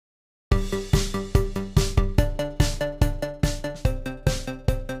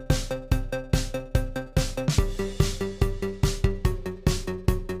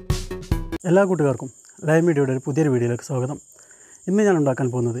എല്ലാ കൂട്ടുകാർക്കും ലൈവ് മീഡിയയുടെ ഒരു പുതിയൊരു വീഡിയോയിലേക്ക് സ്വാഗതം. ഇന്ന് ഞാൻ ഉണ്ടാക്കാൻ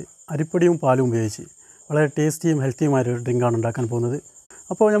പോകുന്നത് അരിപ്പൊടിയും പാലും ഉപയോഗിച്ച് വളരെ ടേസ്റ്റിയും ഹെൽത്തിയുമായ ഒരു ഡ്രിങ്കാണ് ഉണ്ടാക്കാൻ പോകുന്നത്.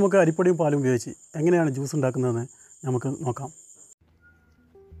 അപ്പോൾ നമുക്ക് അരിപ്പൊടിയും പാലും ഉപയോഗിച്ച് എങ്ങനെയാണ് ജ്യൂസ് ഉണ്ടാക്കുന്നതെന്ന് നമുക്ക് നോക്കാം.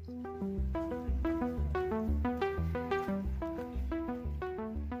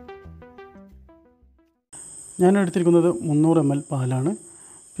 ഞാൻ എടുത്തിരിക്കുന്നത് 300 ml പാലാണ്.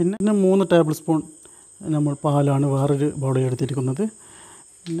 പിന്നെ 3 ടേബിൾ സ്പൂൺ നമ്മൾ പാലാണ് വേറൊരു ബൗളിൽ എടുത്തിരിക്കുന്നത്.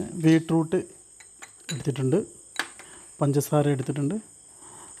 പിന്നെ ബീട്രൂട്ട് എടുത്തിട്ടുണ്ട്, പഞ്ചസാര എടുത്തിട്ടുണ്ട്,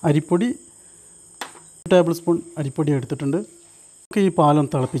 അരിപ്പൊടി 1 ടേബിൾ സ്പൂൺ അരിപ്പൊടി എടുത്തിട്ടുണ്ട്. നമുക്ക് ഈ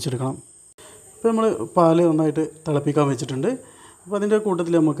പാലൊന്ന് തിളപ്പിച്ചെടുക്കണം. ഇപ്പോൾ നമ്മൾ പാല് നന്നായിട്ട് തിളപ്പിക്കാൻ വെച്ചിട്ടുണ്ട്. അപ്പോൾ അതിൻ്റെ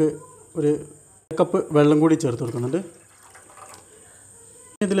കൂട്ടത്തിൽ നമുക്ക് ഒരു കപ്പ് വെള്ളം കൂടി ചേർത്ത് കൊടുക്കുന്നുണ്ട്.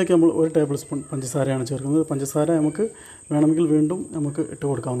 ഇതിലേക്ക് നമ്മൾ 1 ടേബിൾ സ്പൂൺ പഞ്ചസാരയാണ് ചേർക്കുന്നത്. പഞ്ചസാര നമുക്ക് വേണമെങ്കിൽ വീണ്ടും നമുക്ക് ഇട്ട്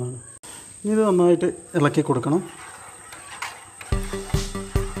കൊടുക്കാവുന്നതാണ്. ഇനി ഇത് നന്നായിട്ട് ഇളക്കി കൊടുക്കണം.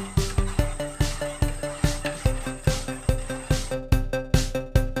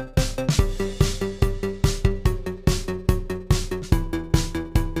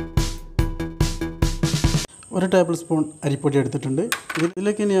 ഒരു ടേബിൾ സ്പൂൺ അരിപ്പൊടി എടുത്തിട്ടുണ്ട്.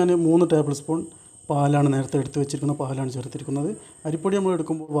 ഇതിലേക്ക് ഞാൻ 3 ടേബിൾ സ്പൂൺ പാലാണ് നേരത്തെ എടുത്ത് വെച്ചിരിക്കുന്ന പാലാണ് ചേർത്തിരിക്കുന്നത്. അരിപ്പൊടി നമ്മൾ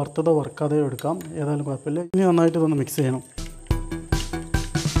എടുക്കുമ്പോൾ വറുത്തതോ വറുക്കാതെയോ എടുക്കാം, ഏതായാലും കുഴപ്പമില്ല. ഇനി നന്നായിട്ട് ഇതൊന്ന് മിക്സ് ചെയ്യണം.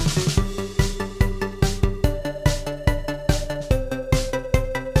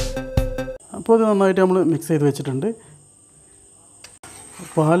 അപ്പോൾ ഇത് നന്നായിട്ട് നമ്മൾ മിക്സ് ചെയ്ത് വെച്ചിട്ടുണ്ട്.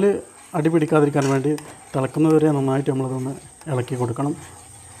 പാല് അടി പിടിക്കാതിരിക്കാൻ വേണ്ടി തിളക്കുന്നതുവരെ നന്നായിട്ട് നമ്മളതൊന്ന് ഇളക്കി കൊടുക്കണം.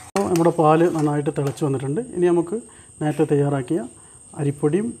 അപ്പോൾ നമ്മുടെ പാല് നന്നായിട്ട് തിളച്ച് വന്നിട്ടുണ്ട്. ഇനി നമുക്ക് നേരത്തെ തയ്യാറാക്കിയ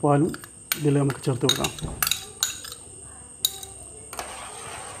അരിപ്പൊടിയും പാലും ഇതിൽ നമുക്ക് ചേർത്ത് കൊടുക്കാം.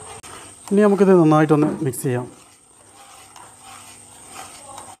 ഇനി നമുക്കിത് നന്നായിട്ടൊന്ന് മിക്സ് ചെയ്യാം.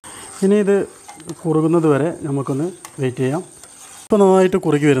 ഇനി ഇത് കുറുകുന്നത് വരെ നമുക്കൊന്ന് വെയിറ്റ് ചെയ്യാം. ഇപ്പോൾ നന്നായിട്ട്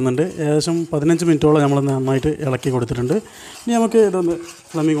കുറുകി വരുന്നുണ്ട്. ഏകദേശം 15 മിനിറ്റോളം നമ്മൾ നന്നായിട്ട് ഇളക്കി കൊടുത്തിട്ടുണ്ട്. ഇനി നമുക്ക് ഇതൊന്ന്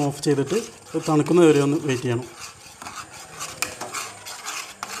ഫ്ലെയിമിങ് ഓഫ് ചെയ്തിട്ട് തണുക്കുന്നത് വരെ ഒന്ന് വെയിറ്റ് ചെയ്യണം.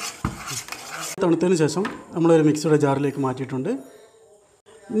 തണുത്തതിന് ശേഷം നമ്മളൊരു മിക്സിയുടെ ജാറിലേക്ക് മാറ്റിയിട്ടുണ്ട്.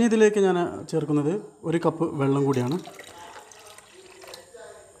 ഇനി ഇതിലേക്ക് ഞാൻ ചേർക്കുന്നത് 1 കപ്പ് വെള്ളം കൂടിയാണ്.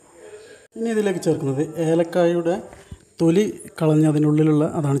 ഇനി ഇതിലേക്ക് ചേർക്കുന്നത് ഏലക്കായയുടെ തൊലി കളഞ്ഞതിനുള്ളിലുള്ള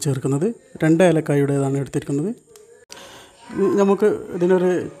അതാണ് ചേർക്കുന്നത്. 2 ഏലക്കായുടേതാണ് എടുത്തിരിക്കുന്നത്. നമുക്ക്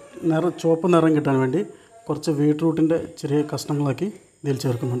ഇതിനൊരു ചുവപ്പ് നിറം കിട്ടാൻ വേണ്ടി കുറച്ച് ബീട്രൂട്ടിൻ്റെ ചെറിയ കഷ്ണങ്ങളാക്കി ഇതിൽ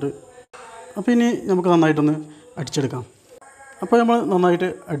ചേർക്കുന്നുണ്ട്. അപ്പോൾ ഇനി നമുക്ക് നന്നായിട്ടൊന്ന് അടിച്ചെടുക്കാം. അപ്പോൾ നമ്മൾ നന്നായിട്ട്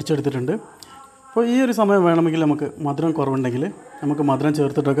അടിച്ചെടുത്തിട്ടുണ്ട്. അപ്പോൾ ഈ ഒരു സമയം വേണമെങ്കിൽ നമുക്ക് മധുരം കുറവുണ്ടെങ്കിൽ നമുക്ക് മധുരം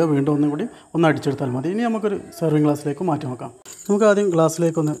ചേർത്തിട്ടൊക്കെ വീണ്ടും ഒന്നും കൂടി ഒന്ന് അടിച്ചെടുത്താൽ മതി. ഇനി നമുക്കൊരു സെർവിങ് ഗ്ലാസ്സിലേക്ക് മാറ്റി നോക്കാം. നമുക്ക് ആദ്യം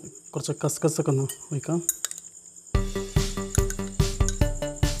ഗ്ലാസ്സിലേക്കൊന്ന് കുറച്ച് കസ്കസൊക്കെ ഒന്ന് വയ്ക്കാം.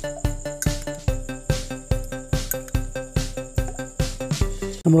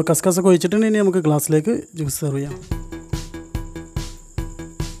 നമ്മൾ കസ്കസൊക്കെ ഒഴിച്ചിട്ടുണ്ട്. ഇനി നമുക്ക് ഗ്ലാസ്സിലേക്ക് ജ്യൂസ് സെർവ് ചെയ്യാം.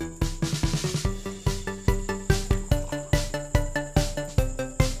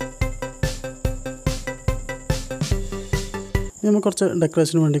 നമുക്ക് കുറച്ച്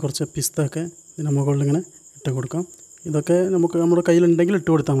ഡെക്കറേഷന് വേണ്ടി കുറച്ച് പിസ്തയൊക്കെ ഇതിന് മുകളിൽ ഇങ്ങനെ ഇട്ട് കൊടുക്കാം. ഇതൊക്കെ നമുക്ക് നമ്മുടെ കയ്യിലുണ്ടെങ്കിൽ ഇട്ട്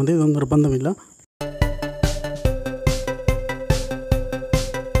കൊടുത്താൽ മതി, ഇതൊന്നും നിർബന്ധമില്ല.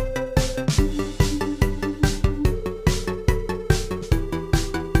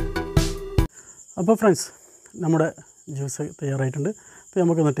 അപ്പോൾ ഫ്രണ്ട്സ്, നമ്മുടെ ജ്യൂസ് തയ്യാറായിട്ടുണ്ട്. അപ്പോൾ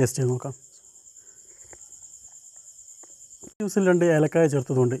നമുക്കൊന്ന് ടേസ്റ്റ് ചെയ്ത് നോക്കാം. ജ്യൂസിൽ 2 ഏലക്കായ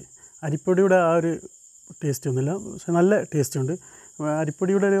ചേർത്തതുകൊണ്ട് അരിപ്പൊടിയുടെ ആ ഒരു ടേസ്റ്റ് ഒന്നുമില്ല, പക്ഷെ നല്ല ടേസ്റ്റ് ഉണ്ട്.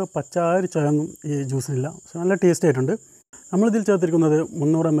 അരിപ്പൊടിയുടെ ഒരു പച്ച ആ ഒരു ചൊയൊന്നും ഈ ജ്യൂസിനില്ല, പക്ഷെ നല്ല ടേസ്റ്റ് ആയിട്ടുണ്ട്. നമ്മളിതിൽ ചേർത്തിരിക്കുന്നത്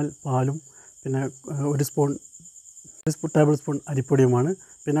 300 ml പാലും പിന്നെ 1 ടേബിൾ സ്പൂൺ അരിപ്പൊടിയുമാണ്.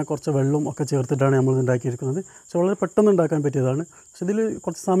 പിന്നെ കുറച്ച് വെള്ളവും ഒക്കെ ചേർത്തിട്ടാണ് നമ്മൾ ഉണ്ടാക്കിയിരിക്കുന്നത്. പക്ഷെ വളരെ പെട്ടെന്ന് ഉണ്ടാക്കാൻ പറ്റിയതാണ്. പക്ഷെ ഇതിൽ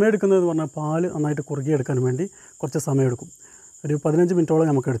കുറച്ച് സമയം എടുക്കുന്നതെന്ന് പറഞ്ഞാൽ പാല് നന്നായിട്ട് കുറുകിയെടുക്കാൻ വേണ്ടി കുറച്ച് സമയമെടുക്കും. ഒരു 15 മിനിറ്റോളം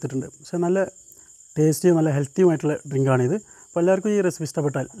നമുക്ക് എടുത്തിട്ടുണ്ട്. പക്ഷേ നല്ല ടേസ്റ്റിയും നല്ല ഹെൽത്തിയുമായിട്ടുള്ള ഡ്രിങ്കാണിത്. അപ്പോൾ എല്ലാവർക്കും ഈ റെസിപ്പി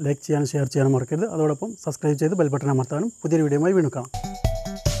ഇഷ്ടപ്പെട്ടാൽ ലൈക്ക് ചെയ്യാനും ഷെയർ ചെയ്യാനും മറക്കരുത്. അതോടൊപ്പം സബ്സ്ക്രൈബ് ചെയ്ത് ബെൽ ബട്ടൺ അമർത്താനും പുതിയൊരു വീഡിയോയുമായി വീണ്ടും കാണാം.